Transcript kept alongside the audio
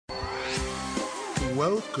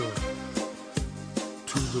Welcome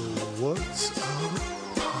to the What's Up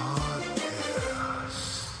Podcast.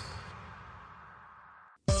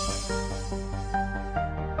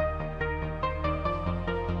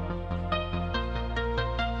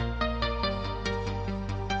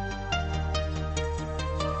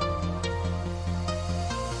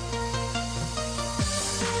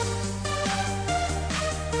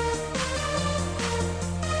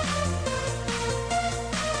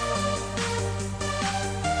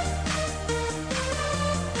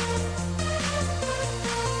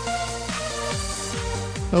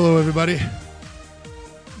 Hello, everybody.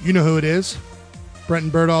 You know who it is. Brenton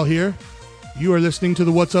Birdall here. You are listening to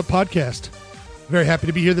the What's Up Podcast. Very happy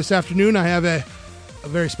to be here this afternoon. I have a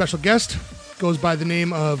very special guest. Goes by the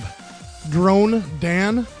name of Drone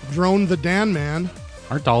Dan. Drone the Dan Man.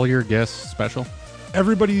 Aren't all your guests special?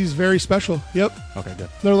 Everybody's very special. Yep. Okay, good.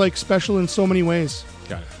 They're like special in so many ways.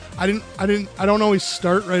 Got it. I don't always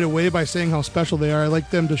start right away by saying how special they are. I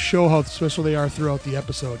like them to show how special they are throughout the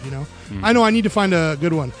episode, you know? I know I need to find a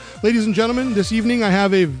good one. Ladies and gentlemen, this evening I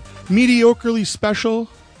have a mediocrely special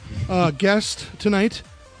guest tonight.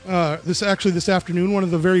 This afternoon, one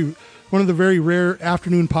of the very rare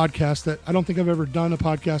afternoon podcasts that I don't think I've ever done a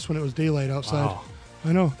podcast when it was daylight outside. Wow.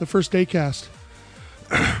 I know, the first day cast.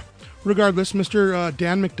 Regardless, Mr.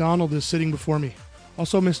 Dan McDonald is sitting before me.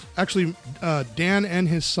 Also, Dan and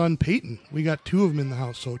his son Peyton. We got two of them in the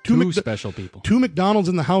house. So two special people. Two McDonald's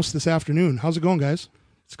in the house this afternoon. How's it going, guys?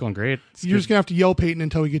 It's going great. You're just going to have to yell Peyton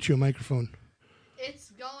until we get you a microphone. It's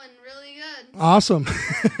going really good. Awesome.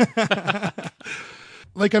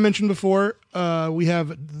 Like I mentioned before, we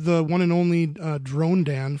have the one and only Drone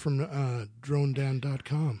Dan from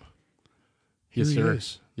DroneDan.com. Yes, Here he sir.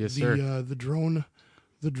 is. Yes, sir.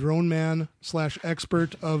 The drone man /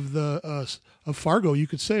 expert of of Fargo, you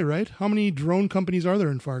could say, right? How many drone companies are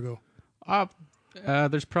there in Fargo?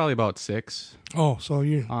 There's probably about 6 Oh, so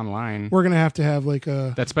online. we're gonna have to have like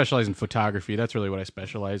a that specialize in photography. That's really what I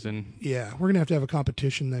specialize in. yeah, we're gonna have a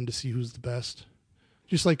competition then to see who's the best.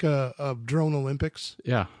 Just like a drone Olympics.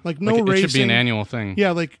 Yeah. Like no it racing. should be an annual thing.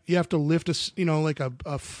 Yeah, like you have to lift like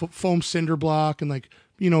a foam cinder block and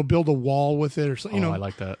build a wall with it or something. I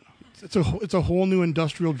like that. It's a whole new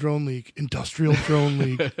industrial drone league.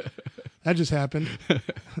 That just happened.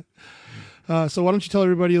 So why don't you tell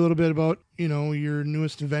everybody a little bit about your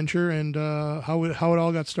newest venture and how it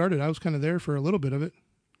all got started? I was kind of there for a little bit of it.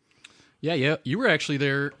 Yeah. You were actually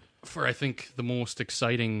there for, I think, the most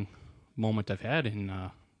exciting moment I've had in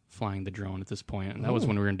flying the drone at this point, and that was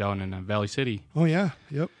when we were down in Valley City. Oh yeah,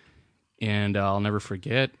 yep. And I'll never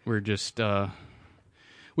forget.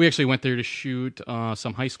 We actually went there to shoot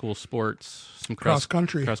some high school sports, some cross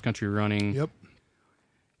country running. Yep.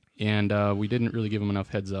 And we didn't really give them enough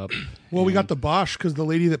heads up. Well, we got the Bosch because the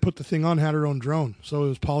lady that put the thing on had her own drone, so it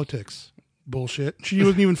was politics bullshit. She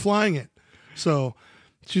wasn't even flying it, so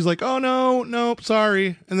she's like, "Oh no,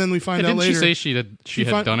 sorry." And then we find out later. Didn't she say she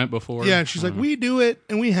had done it before? Yeah, and she's like, "We do it,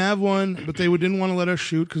 and we have one," but they didn't want to let us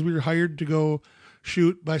shoot because we were hired to go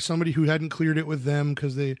shoot by somebody who hadn't cleared it with them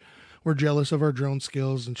because they were jealous of our drone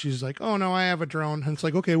skills. And she's like, "Oh no, I have a drone." And it's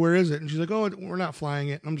like, "Okay, where is it?" And she's like, "Oh, we're not flying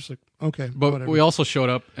it." And I'm just like, "Okay, but whatever." We also showed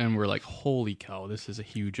up and we're like, "Holy cow, this is a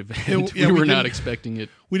huge event." We were not expecting it.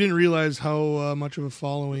 We didn't realize how much of a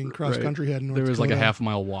following cross country had in North There was Dakota. like a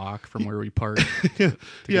half-mile walk from where we parked.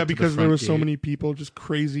 Yeah, because there were so many people, just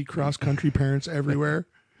crazy cross country parents everywhere.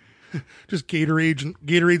 Just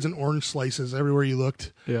Gatorades and orange slices everywhere you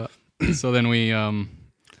looked. Yeah. So then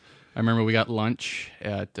I remember we got lunch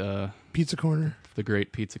at Pizza Corner. The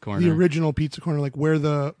great Pizza Corner. The original Pizza Corner, like where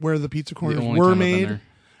the pizza corners were made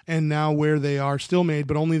and now where they are still made,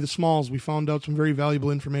 but only the smalls. We found out some very valuable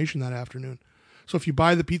information that afternoon. So if you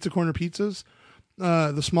buy the Pizza Corner pizzas,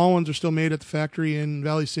 the small ones are still made at the factory in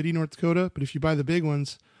Valley City, North Dakota, but if you buy the big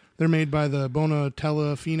ones, they're made by the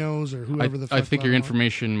Bonatella Finos or whoever the fuck. I think your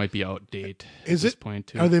information might be outdated at this point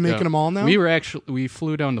too. Are they making them all now? We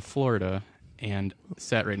flew down to Florida and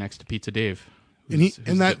sat right next to Pizza Dave, who's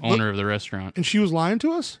the owner of the restaurant. And she was lying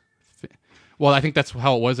to us? Well, I think that's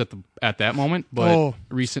how it was at that moment, but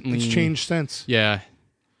recently it's changed since. Yeah.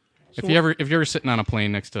 So if you're ever sitting on a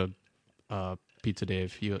plane next to Pizza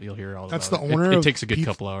Dave, you'll hear all that's about the owner. It takes a good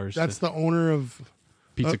couple hours. That's the owner of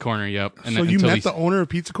Pizza Corner. Yep. And so you met the owner of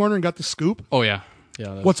Pizza Corner and got the scoop? Oh yeah.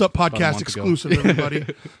 Yeah. What's Up Podcast exclusive, everybody.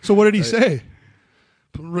 So what did he say?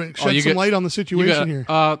 Shed some light on the situation here.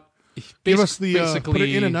 Give us the put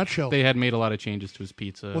it in a nutshell. They had made a lot of changes to his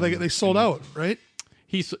pizza. Well, they sold out, right?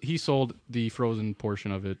 He sold the frozen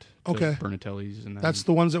portion of it to Bernatelli's. And that's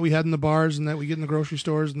the ones that we had in the bars and that we get in the grocery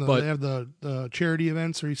stores, and they have the charity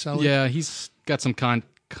events, or he sells. Yeah, he's got some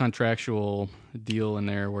contractual deal in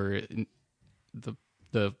there where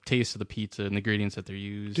the taste of the pizza and the ingredients that they're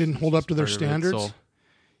used Didn't hold up to their part of it. standards?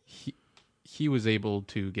 So he was able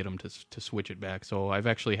to get them to switch it back. So I've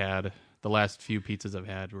actually had the last few pizzas I've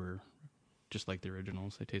had were just like the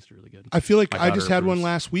originals. They tasted really good. I feel like My I just daughter had one approves.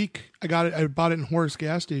 last week. I bought it in Horace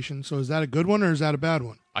gas station. So is that a good one or is that a bad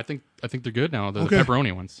one? I think they're good now. The Okay.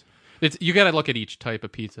 pepperoni ones. You got to look at each type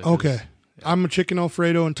of pizza. 'cause Okay. I'm a chicken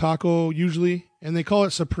Alfredo and taco usually, and they call it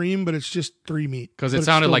Supreme, but it's just 3 meat. Because But it it's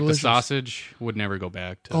sounded still like delicious. the sausage would never go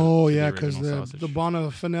back to. Oh to yeah, the because original the sausage.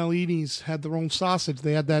 Bonafini's had their own sausage.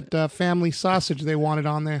 They had that family sausage they wanted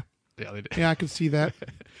on there. Yeah, they did. Yeah, I could see that.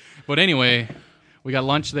 But anyway, we got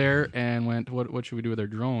lunch there and went. What should we do with our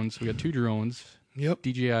drones? We got 2 drones, Yep,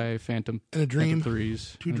 DJI Phantom and a dream. Phantom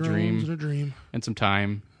 3s, 2 and a drones dream, and a dream. and some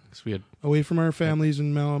time because we had. Away from our families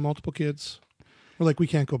and multiple kids. We're like, we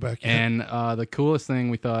can't go back yet. And the coolest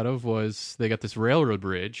thing we thought of was they got this railroad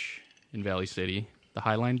bridge in Valley City, the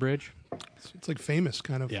Highline Bridge. It's like famous,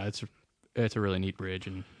 kind of. Yeah, it's a really neat bridge,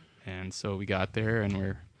 and so we got there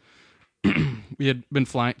and we had been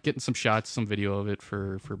getting some shots, some video of it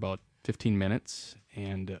for about 15 minutes,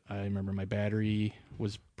 and I remember my battery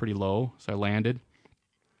was pretty low, so I landed.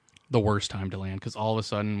 The worst time to land because all of a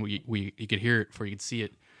sudden you could hear it before you could see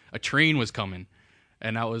it. A train was coming,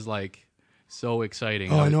 and that was like so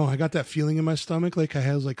exciting. Oh, I know. I got that feeling in my stomach, like I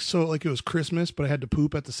had like it was Christmas, but I had to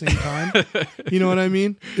poop at the same time. You know what I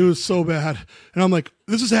mean? It was so bad, and I'm like,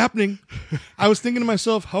 this is happening. I was thinking to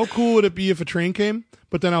myself, how cool would it be if a train came?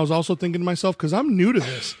 But then I was also thinking to myself, because I'm new to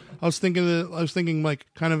this, I was thinking like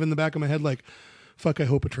kind of in the back of my head, like, fuck, I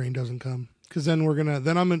hope a train doesn't come, because then we're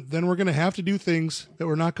gonna have to do things that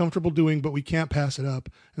we're not comfortable doing, but we can't pass it up,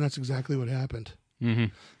 and that's exactly what happened.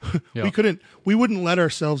 Mm-hmm. Yeah. We wouldn't let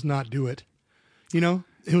ourselves not do it. You know,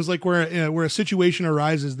 it was like where a situation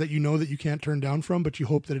arises that you know that you can't turn down from, but you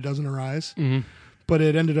hope that it doesn't arise. Mm-hmm. But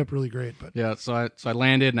it ended up really great. But Yeah, so I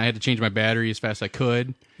landed and I had to change my battery as fast as I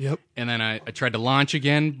could, yep, and then I tried to launch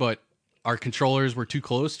again, but our controllers were too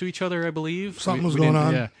close to each other, I believe. Something was We going didn't-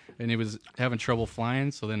 on. Yeah, and it was having trouble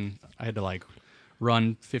flying, so then I had to like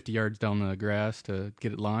run 50 yards down the grass to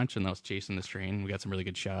get it launched, and I was chasing this train. We got some really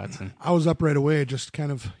good shots, and I was up right away, just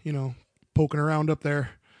kind of poking around up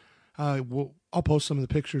there. I'll post some of the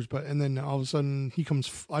pictures, and then all of a sudden he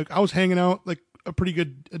comes. Like I was hanging out like a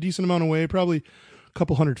decent amount away, probably a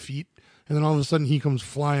couple 100 feet, and then all of a sudden he comes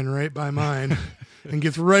flying right by mine and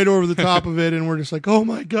gets right over the top of it, and we're just like, oh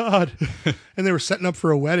my god! And they were setting up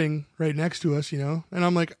for a wedding right next to us, and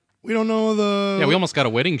I'm like, we don't know the. yeah, we almost got a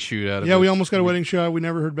wedding shoot out of it. Yeah, we almost got a wedding shot. We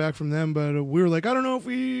never heard back from them, but we were like, I don't know if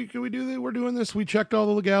can we do this? We're doing this. We checked all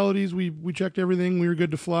the legalities. We checked everything. We were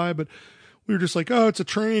good to fly, but we were just like, oh, it's a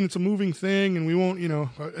train. It's a moving thing, and we won't.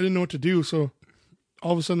 I didn't know what to do. So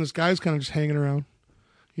all of a sudden, this guy's kind of just hanging around.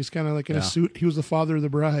 He's kind of like in a suit. He was the father of the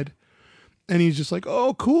bride, and he's just like,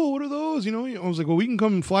 oh, cool. What are those? I was like, well, we can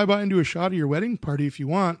come and fly by and do a shot of your wedding party if you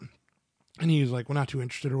want. And he was like, we're not too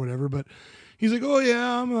interested or whatever, but he's like, oh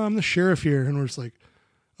yeah, I'm the sheriff here, and we're just like,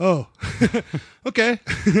 oh, okay,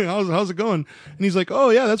 how's it going? And he's like, oh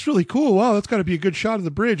yeah, that's really cool. Wow, that's got to be a good shot of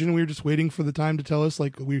the bridge. And we were just waiting for the time to tell us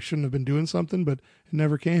like we shouldn't have been doing something, but it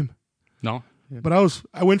never came. No. Yeah. But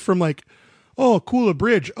I went from like, oh, cool, a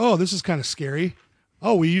bridge. Oh, this is kind of scary.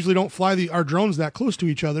 Oh, we usually don't fly our drones that close to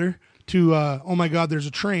each other. To oh my god, there's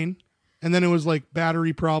a train, and then it was like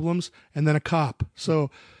battery problems, and then a cop. So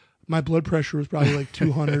my blood pressure was probably like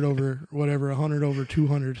 200 over whatever, 100 over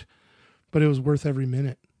 200, but it was worth every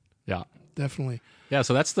minute. Yeah. Definitely. Yeah,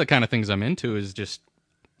 so that's the kind of things I'm into is just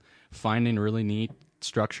finding really neat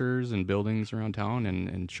structures and buildings around town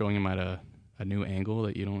and showing them at a new angle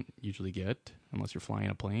that you don't usually get unless you're flying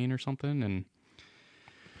a plane or something. And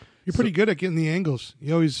You're pretty good at getting the angles.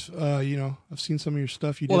 You always, I've seen some of your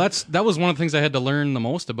stuff. that was one of the things I had to learn the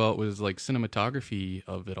most about was like cinematography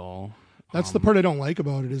of it all. That's the part I don't like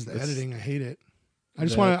about it is the editing. I hate it. I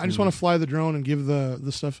just want to fly the drone and give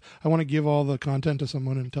the stuff. I want to give all the content to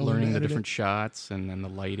someone and tell them to Learning the edit different it. shots and then the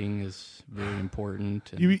lighting is very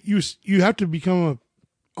important. And, You have to become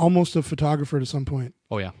almost a photographer to some point.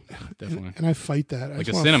 oh yeah, definitely. And I fight that. I Like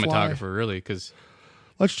a just wanna cinematographer, fly. really, because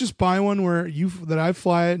Let's just buy one where I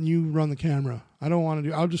fly it and you run the camera. I don't want to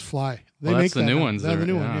do. I'll just fly. They Well, make that's the new now. ones That's the there,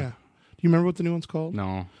 new one. yeah. Yeah. Do you remember what the new one's called? no,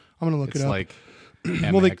 I'm gonna look it's it up. like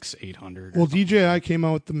Well, they- MX 800. Well, DJI came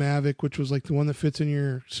out with the Mavic, which was like the one that fits in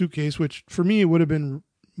your suitcase, which for me it would have been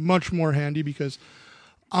much more handy because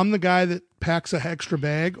I'm the guy that packs an extra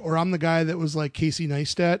bag, or I'm the guy that was like Casey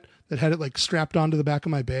Neistat that had it like strapped onto the back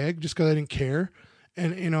of my bag just because I didn't care.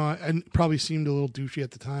 And, I probably seemed a little douchey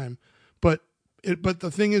at the time. But the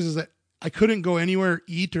thing is that I couldn't go anywhere,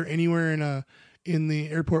 eat or anywhere in the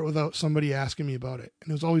airport without somebody asking me about it. And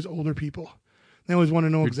it was always older people. They always want to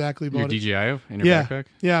know exactly about your it. DJI in your Yeah. backpack?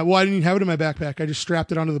 Yeah. Well, I didn't even have it in my backpack. I just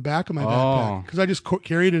strapped it onto the back of my backpack because I just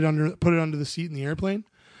carried it put it under the seat in the airplane.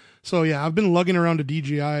 So yeah, I've been lugging around a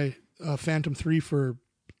DJI Phantom 3 for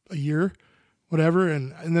a year, whatever,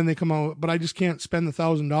 and then they come out, but I just can't spend the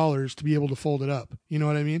 $1,000 to be able to fold it up. You know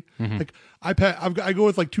what I mean? Mm-hmm. Like I go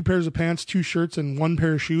with like 2 pairs of pants, 2 shirts, and 1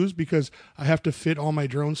 pair of shoes because I have to fit all my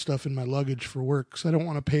drone stuff in my luggage for work. So I don't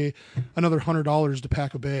want to pay another $100 to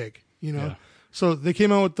pack a bag. You know. Yeah. So they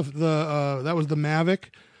came out with the that was the Mavic.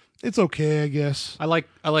 It's okay, I guess. I like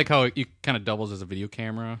how it kind of doubles as a video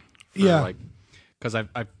camera. Yeah. Because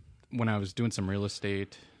I've when I was doing some real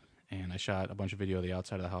estate and I shot a bunch of video of the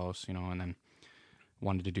outside of the house, you know, and then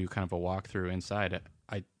wanted to do kind of a walkthrough inside.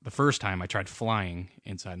 The first time I tried flying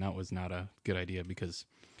inside, and that was not a good idea because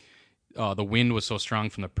the wind was so strong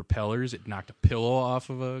from the propellers, it knocked a pillow off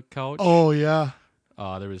of a couch. Oh yeah.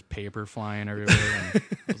 There was paper flying everywhere, and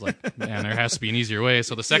I was like, man, there has to be an easier way.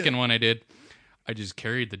 So the second one I did, I just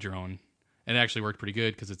carried the drone, and it actually worked pretty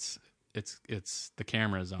good because it's the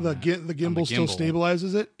cameras on The gimbal still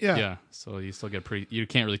stabilizes it. Yeah. Yeah, so you still get you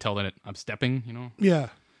can't really tell that I'm stepping, you know. Yeah.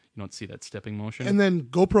 You don't see that stepping motion. And then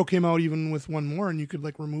GoPro came out even with one more, and you could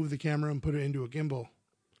like remove the camera and put it into a gimbal.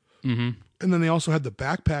 Mm-hmm. And then they also had the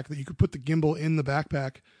backpack that you could put the gimbal in the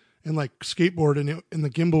backpack and like skateboard, and the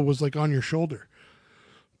gimbal was like on your shoulder.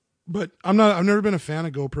 But I've never been a fan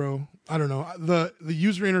of GoPro. I don't know. The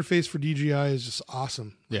user interface for DJI is just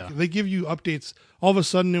awesome. Yeah. Like, they give you updates. All of a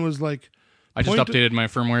sudden it was like, I just updated my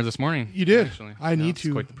firmware this morning. You did? Actually. I need it's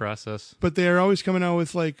to. quite the process. but they are always coming out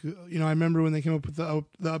with like, you know, I remember when they came up with the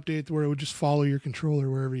update where it would just follow your controller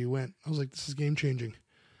wherever you went. I was like, this is game changing.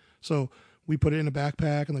 So we put it in a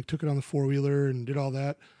backpack and like took it on the 4-wheeler and did all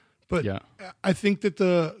that. But Yeah. I think that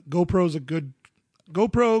the GoPro is a good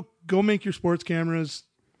GoPro. Go make your sports cameras.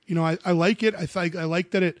 You know, I like it. I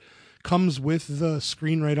like that it comes with the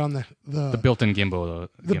screen right on the built-in gimbal.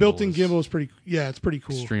 The built-in gimbal is pretty. Yeah, it's pretty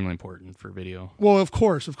cool. Extremely important for video. Well, of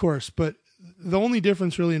course. But the only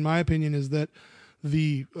difference, really, in my opinion, is that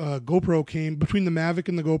the GoPro came between the Mavic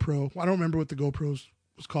and the GoPro. I don't remember what the GoPro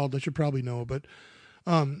was called. I should probably know, but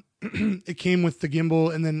it came with the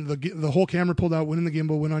gimbal, and then the whole camera pulled out, went in the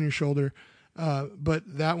gimbal, went on your shoulder. But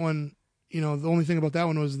that one, you know, the only thing about that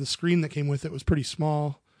one was the screen that came with it was pretty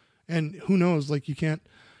small. And who knows? Like, you can't,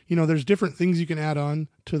 you know, there's different things you can add on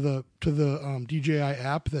to the DJI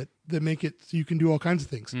app that make it so you can do all kinds of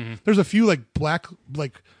things. Mm-hmm. There's a few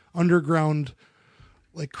like underground,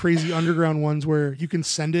 like crazy underground ones where you can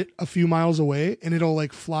send it a few miles away and it'll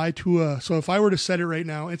like fly to so if I were to set it right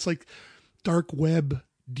now, it's like dark web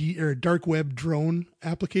drone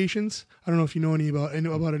applications. I don't know if you know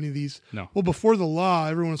about any of these. No. Well, before the law,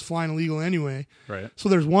 everyone was flying illegal anyway. Right. So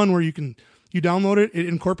there's one where you download it, it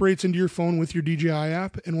incorporates into your phone with your DJI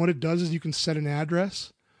app, and what it does is you can set an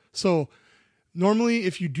address. So normally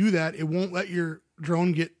if you do that, it won't let your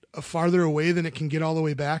drone get farther away than it can get all the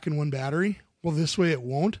way back in one battery. Well, this way it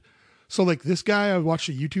won't. So like this guy, I watched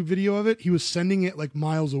a YouTube video of it. He was sending it like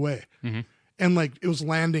miles away, and like it was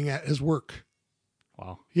landing at his work.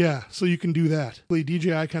 Wow. Yeah, so you can do that.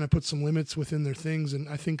 DJI kind of put some limits within their things, and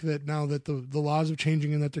I think that now that the laws are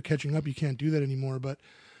changing and that they're catching up, you can't do that anymore. But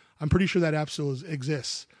I'm pretty sure that app still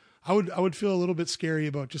exists. I would feel a little bit scary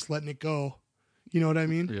about just letting it go. You know what I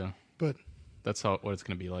mean? Yeah. But that's what it's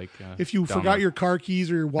going to be like. If you forgot your car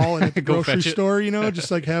keys or your wallet at the grocery store, you know,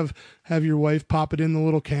 just like have your wife pop it in the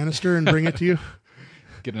little canister and bring it to you.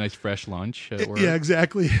 Get a nice fresh lunch at work. Yeah,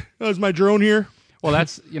 exactly. Oh, is my drone here? Well,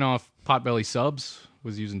 that's, you know, if Potbelly Subs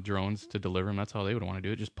was using drones to deliver them, that's how they would want to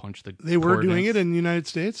do it. Just punch the They were doing it in the United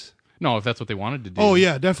States? No, if that's what they wanted to do. Oh,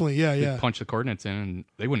 yeah, definitely. Yeah, yeah. Punch the coordinates in, and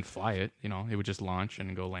they wouldn't fly it. You know, it would just launch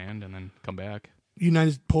and go land and then come back.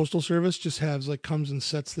 United Postal Service just comes and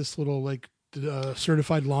sets this little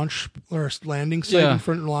certified launch or landing site in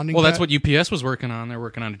front of landing. Well, that's what UPS was working on. They're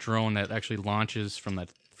working on a drone that actually launches from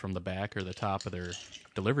the back or the top of their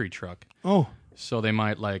delivery truck. Oh, so they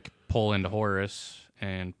might like pull into Horace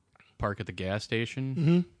and park at the gas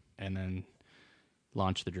station, and then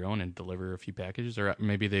launch the drone and deliver a few packages. Or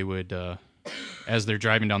maybe they would, as they're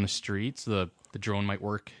driving down the streets, the drone might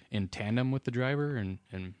work in tandem with the driver, and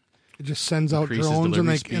it just sends out drones,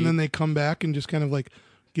 and then they come back and just kind of like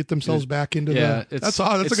get themselves back into that's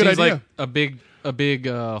a good idea. Like a big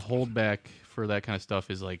holdback for that kind of stuff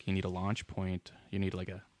is like you need a launch point. You need like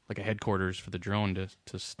a headquarters for the drone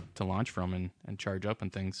to launch from and charge up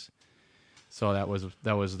and things. So that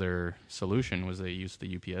was their solution, was they used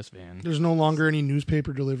the UPS van. There's no longer any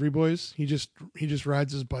newspaper delivery boys. He just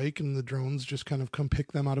rides his bike, and the drones just kind of come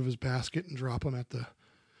pick them out of his basket and drop them at the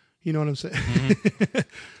You know what I'm saying?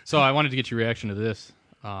 So I wanted to get your reaction to this.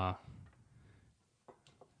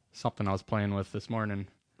 Something I was playing with this morning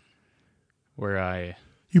where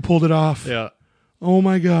You pulled it off. yeah. Oh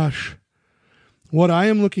my gosh. What I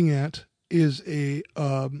am looking at is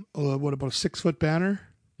what about a 6-foot banner?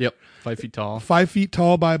 Yep. 5 feet tall. 5 feet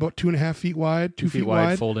tall by about 2.5 feet wide. 2 feet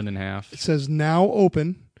wide, folded in half. It says now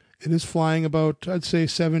open. It is flying about, I'd say,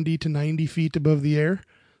 70 to 90 feet above the air.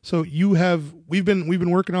 So we've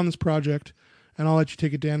been working on this project, and I'll let you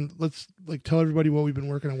take it, Dan. Let's tell everybody what we've been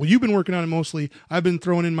working on. Well, you've been working on it mostly. I've been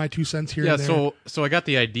throwing in my 2 cents here and there. Yeah, so I got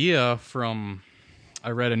the idea from, I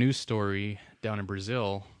read a news story down in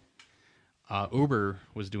Brazil. Uber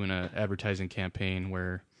was doing an advertising campaign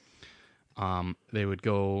where they would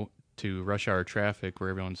go to rush hour traffic where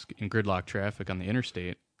everyone's in gridlock traffic on the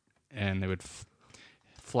interstate, and they would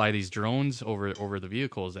fly these drones over the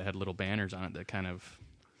vehicles that had little banners on it that kind of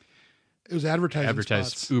It was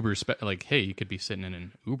advertised spots. Uber like, hey, you could be sitting in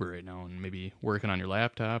an Uber right now and maybe working on your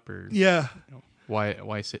laptop, or Yeah, you know,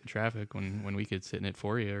 why sit in traffic when we could sit in it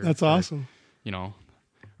for you? Or, that's awesome. you know,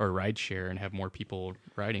 or ride share and have more people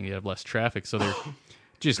riding. You have less traffic, so they're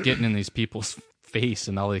just getting in these people's face,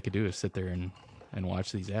 and all they could do is sit there and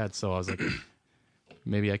watch these ads. So I was like,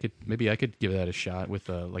 maybe I could give that a shot with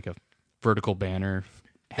a vertical banner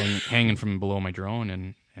hanging from below my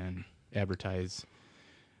drone and advertise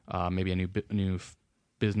maybe a new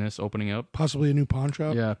business opening up. Possibly a new pawn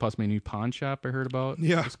shop. Yeah, possibly a new pawn shop I heard about.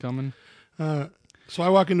 Yeah. is coming. So I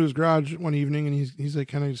walk into his garage one evening, and he's like,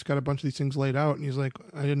 kind of just got a bunch of these things laid out, and he's like,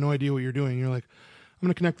 I had no idea what you're doing. You're like, I'm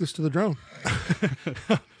going to connect this to the drone.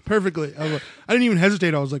 Perfectly. I didn't even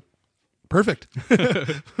hesitate. I was like, perfect.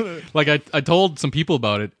 Like I told some people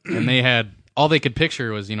about it, and they had all they could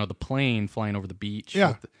picture was the plane flying over the beach.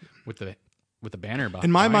 Yeah. with the banner about.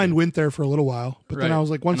 And my behind mind it. went there for a little while, but then Right. I was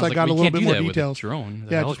like, once And I got a we little can't bit do more that with a details, drone,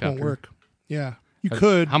 yeah, it just won't work. Yeah, you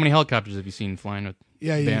could. How many helicopters have you seen flying with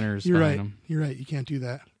banners You're behind right. them? You're right. You can't do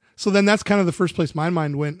that. So then that's kind of the first place my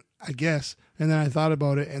mind went, I guess. And then I thought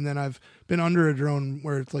about it, and then I've been under a drone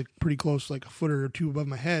where it's like pretty close, like a foot or two above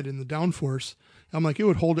my head in the downforce. I'm like, it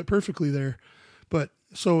would hold it perfectly there. But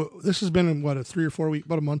so this has been a 3 or 4 week,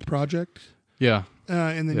 about a month project. Yeah.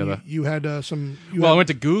 And then you had some. I went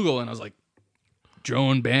to Google and I was like,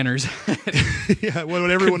 drone banners. Yeah,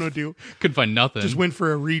 what everyone would do. Couldn't find nothing. Just went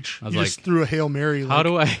for a reach. I was You like, just threw a Hail Mary. How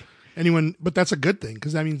do I? Anyone, but that's a good thing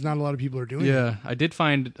because that means not a lot of people are doing it. Yeah, I did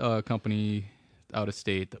find a company out of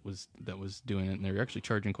state that was doing it, and they were actually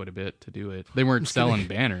charging quite a bit to do it. They weren't selling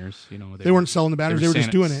banners, They weren't selling the banners; they were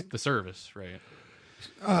just doing it. The service, right?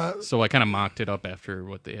 So I kind of mocked it up after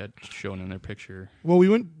what they had shown in their picture. Well, we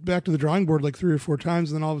went back to the drawing board like 3 or 4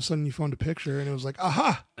 times, and then all of a sudden you found a picture, and it was like,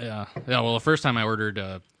 aha! Yeah. Well, the first time I ordered,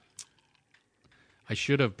 I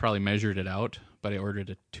should have probably measured it out, but I ordered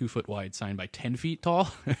a 2 foot wide sign by 10 feet tall.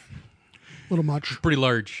 A little much. Pretty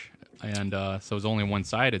large, and so it was only one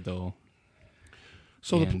sided though.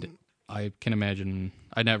 So I can imagine.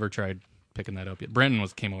 I never tried picking that up yet. Brenton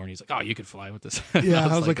came over and he's like, "Oh, you could fly with this." yeah,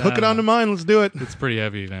 I was like, hook it onto mine. Let's do it. It's pretty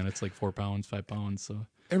heavy, man. It's like 4 pounds, 5 pounds. So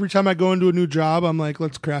every time I go into a new job, I'm like,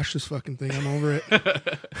 let's crash this fucking thing. I'm over it.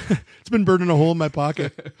 It's been burning a hole in my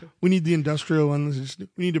pocket. We need the industrial one.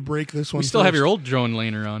 We need to break this one. we still have first. your old drone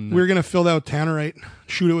laying around. We were gonna fill that with tannerite,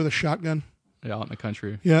 shoot it with a shotgun. out in the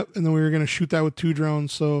country. Yep, and then we were gonna shoot that with 2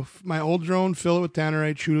 drones. So my old drone, fill it with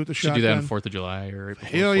tannerite, shoot it with a Should shotgun. do that on 4th of July or right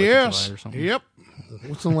before Hell 4th of yes. July or something. Yep.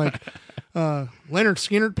 What's some like Leonard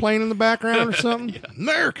Skinner playing in the background or something? Yeah.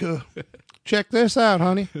 America. Check this out,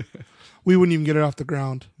 honey. We wouldn't even get it off the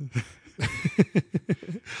ground.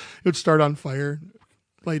 It would start on fire.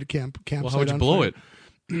 Light a campsite. Well, how would you on blow fire. it?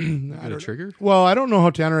 Get a trigger? Well, I don't know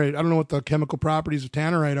how tannerite. I don't know what the chemical properties of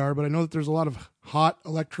tannerite are, but I know that there's a lot of hot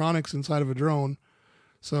electronics inside of a drone.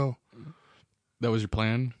 So That was your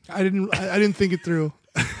plan? I didn't think it through.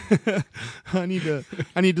 I need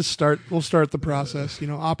to start. We'll start the process.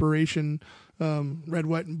 Operation Red,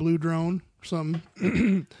 White, and Blue drone or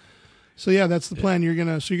something. So yeah, that's the plan. You're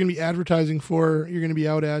gonna be advertising for. You're gonna be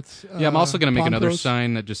out at. I'm also gonna make another Pond Pros.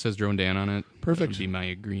 sign that just says Drone Dan on it. Perfect. That would be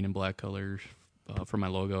my green and black colors for my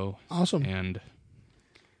logo. Awesome. And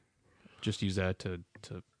just use that to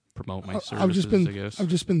promote my services. I guess. I've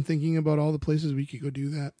just been thinking about all the places we could go do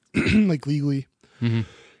that, like legally.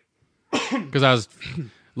 Because I was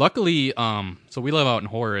luckily, so we live out in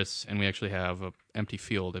Horace, and we actually have an empty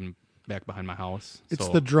field and back behind my house. It's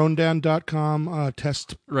so, the dronedan.com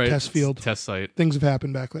test field. test site. Things have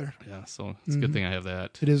happened back there. Yeah, so it's a good thing I have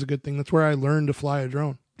that. It is a good thing. That's where I learned to fly a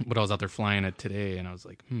drone. But I was out there flying it today, and I was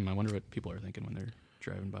like, I wonder what people are thinking when they're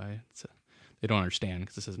driving by. they don't understand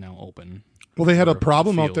because this is now open. Well, they had a Or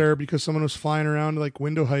problem out field. there because someone was flying around like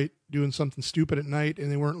window height doing something stupid at night,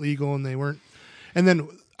 and they weren't legal, and they weren't. And then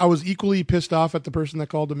I was equally pissed off at the person that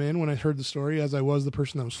called them in when I heard the story as I was the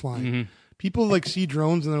person that was flying. Mm-hmm. People like see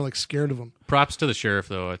drones and they're like scared of them. Props to the sheriff,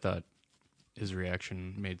 though. I thought his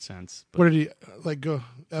reaction made sense. But, What did he like? Go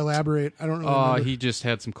elaborate. I don't really remember. he just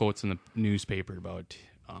had some quotes in the newspaper about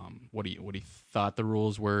what he thought the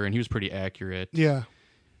rules were, and he was pretty accurate. Yeah.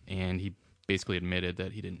 And he basically admitted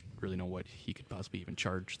that he didn't really know what he could possibly even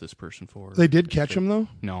charge this person for. They did catch him though.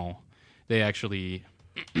 No, they actually.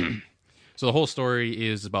 So the whole story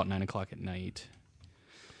is about 9:00 at night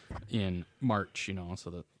in March. So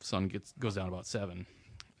the sun goes down about 7,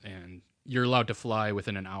 and you're allowed to fly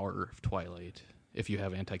within an hour of twilight if you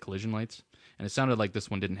have anti-collision lights. And it sounded like this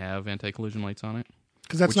one didn't have anti-collision lights on it.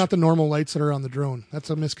 Because that's not the normal lights that are on the drone. That's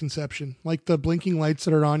a misconception. Like the blinking lights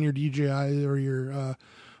that are on your DJI or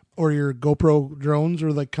your GoPro drones,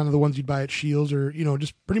 or like kind of the ones you'd buy at Shields, or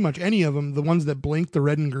just pretty much any of them. The ones that blink, the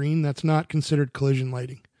red and green, that's not considered collision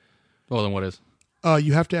lighting. Well, then what is?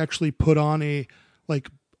 You have to actually put on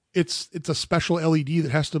it's a special LED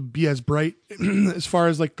that has to be as bright as far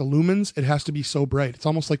as like the lumens. It has to be so bright. It's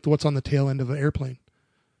almost like what's on the tail end of an airplane.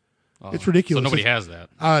 It's ridiculous. So nobody has that.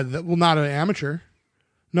 Well, not an amateur.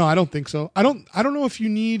 No, I don't think so. I don't know if you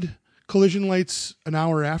need collision lights an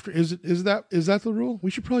hour after. Is that the rule?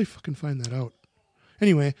 We should probably fucking find that out.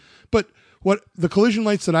 Anyway, but what the collision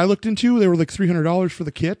lights that I looked into, they were like $300 for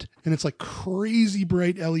the kit, and it's like crazy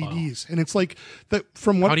bright LEDs, and it's like that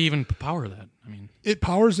from what. How do you even power that? I mean, it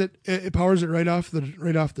powers it. It powers it right off the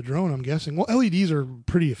drone. I'm guessing. Well, LEDs are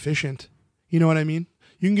pretty efficient. You know what I mean?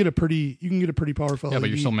 You can get a pretty powerful. yeah, LED. but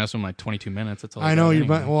you're still messing with like 22 minutes. That's all. I know you're.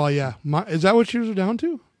 Anyway. Well, yeah. Is that what yours are down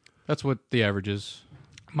to? That's what the average is.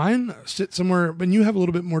 Mine sit somewhere, but you have a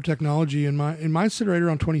little bit more technology, and mine sit right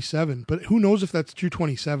around 27. But who knows if that's true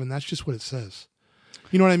 27? That's just what it says.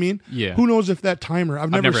 You know what I mean? Yeah. Who knows if that timer? I've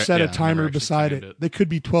never set a I've timer never actually beside timed it. They could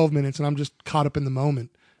be 12 minutes, and I'm just caught up in the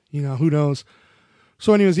moment. Who knows?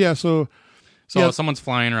 So, anyways, yeah. So someone's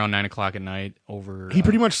flying around 9:00 at night over. He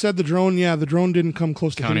pretty much said the drone. Yeah, the drone didn't come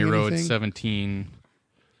close to County hitting Road anything. 17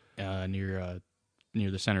 near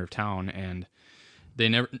the center of town, and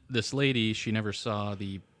this lady, she never saw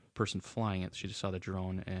the person flying it. She just saw the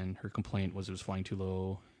drone, and her complaint was it was flying too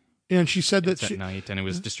low. And she said that at night, and it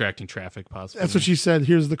was distracting traffic. Possibly that's what she said.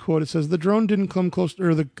 Here's the quote. It says the drone didn't come close,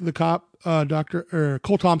 or the cop,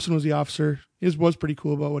 Cole Thompson was the officer. His was pretty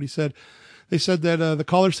cool about what he said. They said that the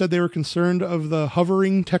caller said they were concerned of the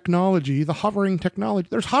hovering technology. The hovering technology.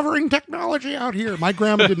 There's hovering technology out here. My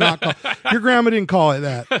grandma did not call. Your grandma didn't call it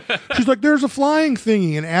that. She's like, there's a flying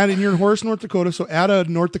thingy, and add in your Horace, North Dakota. So add a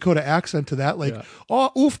North Dakota accent to that. Like,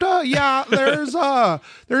 oh, oofta, yeah, there's a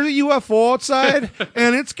UFO outside,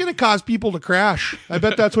 and it's gonna cause people to crash. I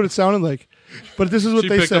bet that's what it sounded like. But this is what she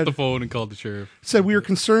they picked said. up the phone and called the sheriff. Said we are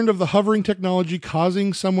concerned of the hovering technology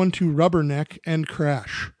causing someone to rubberneck and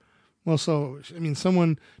crash. Well, so I mean,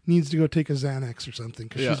 someone needs to go take a Xanax or something.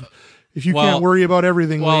 Because if you can't worry about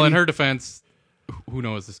everything, well, lady, in her defense, who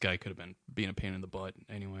knows? This guy could have been being a pain in the butt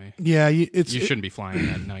anyway. Yeah, you shouldn't be flying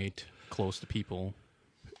at night close to people.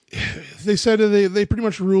 They said they pretty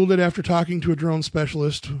much ruled it after talking to a drone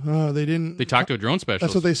specialist. They didn't. They talked to a drone specialist.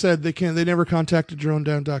 That's what they said. They never contacted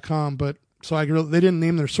DroneDown.com, but so they didn't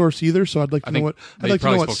name their source either. So I'd like to know what. I'd like to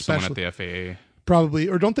know what special. Someone at the FAA. Probably,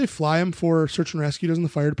 or don't they fly them for search and rescue? Doesn't the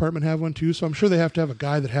fire department have one too? So I'm sure they have to have a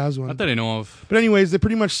guy that has one. Not that I know of. But anyways, they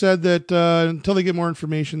pretty much said that until they get more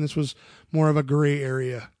information, this was more of a gray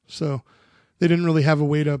area. So they didn't really have a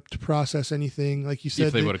way to process anything, like you said.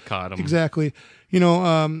 If they would have caught them. Exactly.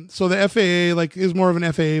 So the FAA is more of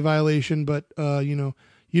an FAA violation, but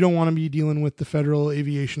you don't want to be dealing with the Federal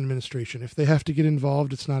Aviation Administration. If they have to get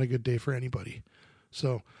involved, it's not a good day for anybody.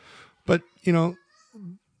 So, but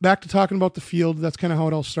back to talking about the field, that's kind of how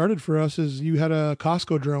it all started for us. Is you had a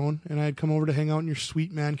Costco drone, and I'd come over to hang out in your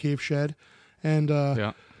sweet man cave shed, and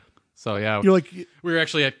yeah. So yeah, you're like, we were at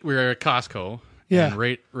Costco. Yeah, and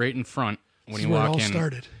right in front when this you is where walk it all in.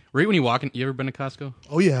 Started. Right when you walk in, you ever been to Costco?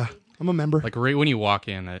 Oh yeah, I'm a member. Like right when you walk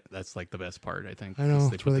in, that's like the best part. I think. I know. They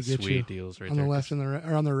That's where put they the get sweet you deals right on there. the left and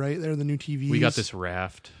or on the right. There, the new TVs. We got this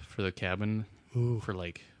raft for the cabin for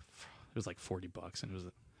like it was like $40,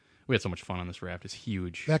 and we had so much fun on this raft. It's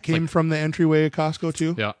huge. That came from the entryway of Costco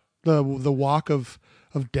too. Yeah. The walk of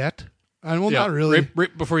debt. Not really.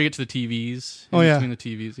 Right before you get to the TVs. Between the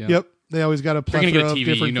TVs. Yeah. Yep. They always got a plethora if you're gonna of get a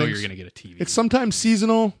TV, different you know things. you're gonna get a TV. It's sometimes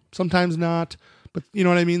seasonal, sometimes not. But you know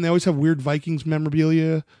what I mean? They always have weird Vikings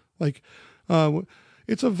memorabilia. Like,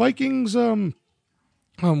 it's a Vikings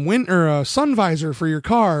sun visor for your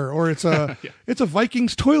car, or it's a it's a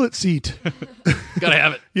Vikings toilet seat. Gotta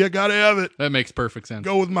have it. You gotta have it. That makes perfect sense.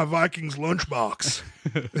 Go with my Vikings lunchbox.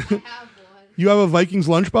 I have one. You have a Vikings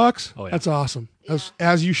lunchbox? Oh, yeah. That's awesome.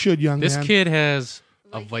 As you should, young This man. kid has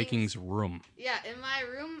a Vikings. Vikings room. Yeah, in my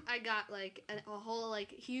room, I got like a whole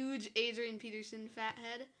like huge Adrian Peterson fat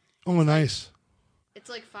head. Oh, nice. It's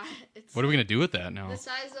like five. It's What are we gonna do with that now? the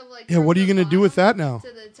size of like. Yeah, from what are you the gonna do with bottom that now?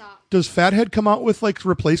 To the top. Does Fathead come out with like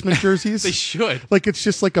replacement jerseys? They should. Like it's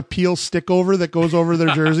just like a peel stick over that goes over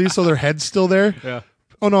their jersey, so their head's still there. Yeah.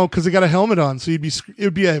 Oh no, because they got a helmet on, so it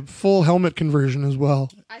would be a full helmet conversion as well.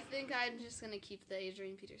 I think I'm just gonna keep the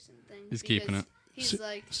Adrian Peterson thing. He's because keeping it. He's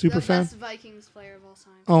like super the fan? best Vikings player of all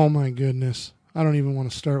time. Oh my goodness, I don't even want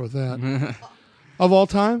to start with that. Of all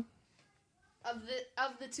time? Of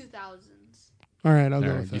the 2000s. All right, I'll All go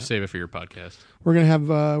right, with you that. save it for your podcast. We're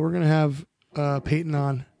gonna have Peyton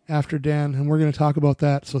on after Dan, and we're gonna talk about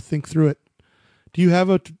that. So think through it. Do you have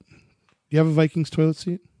a Vikings toilet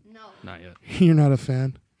seat? No. Not yet. You're not a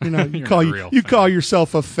fan. You're not. You're not a real you fan. call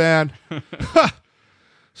yourself a fan.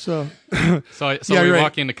 So So Yeah, we you're right.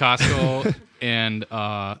 walk into Costco and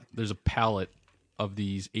there's a pallet of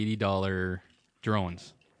these $80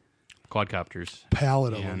 drones, quadcopters,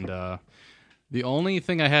 pallet of them. and the only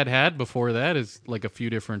thing I had before that is like a few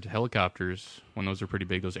different helicopters when those were pretty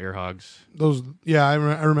big, those Air Hogs. Those, yeah, I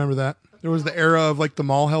remember that. There was the era of like the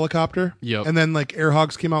mall helicopter. Yep. And then like Air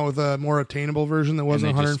Hogs came out with a more attainable version that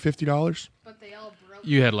wasn't they just- $150. But they all broke.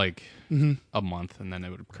 You had like a month, and then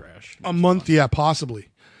it would crash. A month, yeah, possibly.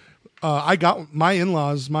 I got my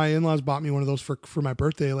in-laws bought me one of those for my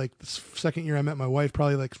birthday, like the second year I met my wife,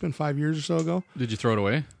 probably like it's been 5 years or so ago. Did you throw it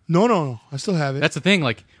away? No, I still have it. That's the thing.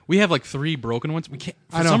 Like we have like 3 broken ones. We can't.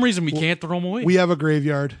 I For know. some reason, we Well, can't throw them away. We have a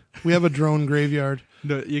graveyard. We have a drone graveyard.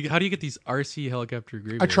 How do you get these RC helicopter I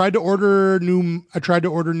graveyards? tried to order new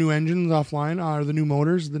engines offline, or the new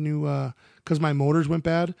motors, because my motors went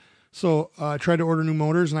bad. So I tried to order new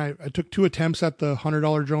motors, and I took 2 attempts at the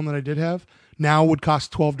 $100 drone that I did have. Now would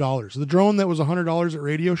cost $12. The drone that was $100 at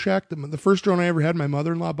Radio Shack, the first drone I ever had, my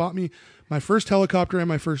mother-in-law bought me my first helicopter and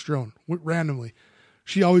my first drone randomly.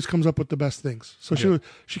 She always comes up with the best things, so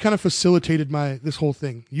she kind of facilitated this whole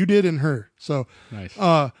thing. You did and her. So Nice.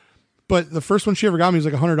 But the first one she ever got me was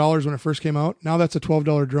like $100 when it first came out. Now that's a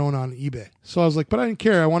 $12 drone on eBay. So I was like, but I didn't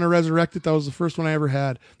care. I want to resurrect it. That was the first one I ever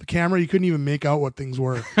had. The camera, you couldn't even make out what things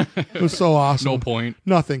were. It was so awesome. No point.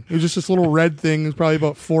 Nothing. It was just this little red thing. It was probably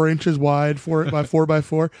about 4 inches wide, 4 by 4 by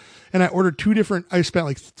 4. And I ordered 2 different. I spent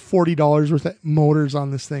like $40 worth of motors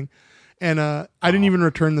on this thing. And I didn't even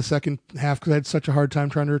return the second half because I had such a hard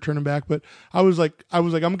time trying to return them back. But I was like,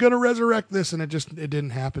 I'm gonna resurrect this, and it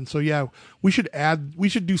didn't happen. So yeah, we should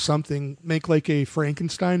do something. Make like a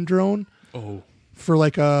Frankenstein drone. Oh, For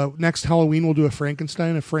like next Halloween, we'll do a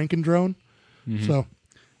Franken drone. Mm-hmm. So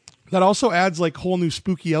that also adds like whole new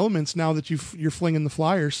spooky elements. Now that you're flinging the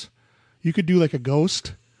flyers, you could do like a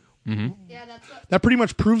ghost. Yeah, that's what. That pretty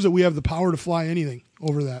much proves that we have the power to fly anything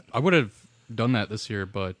over that. I would have done that this year,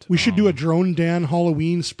 but We should do a drone Dan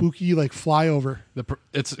Halloween spooky like flyover.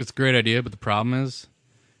 It's a great idea, but the problem is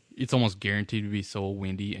it's almost guaranteed to be so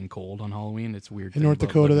windy and cold on Halloween. It's weird. In North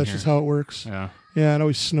Dakota, that's just how it works. Yeah, Yeah, it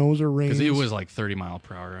always snows or rains. because it was like 30 mile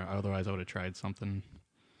per hour. Otherwise, I would have tried something.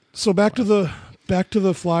 So back to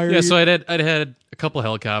the flyer. Yeah, so I'd had a couple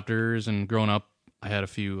helicopters, and growing up, I had a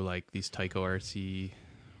few like these Tyco RC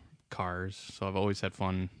cars. So I've always had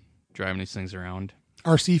fun driving these things around.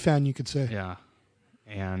 RC fan, you could say. Yeah,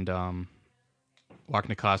 and walking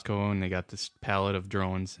to Costco, and they got this pallet of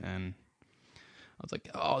drones, and I was like,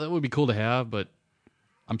 "Oh, that would be cool to have," but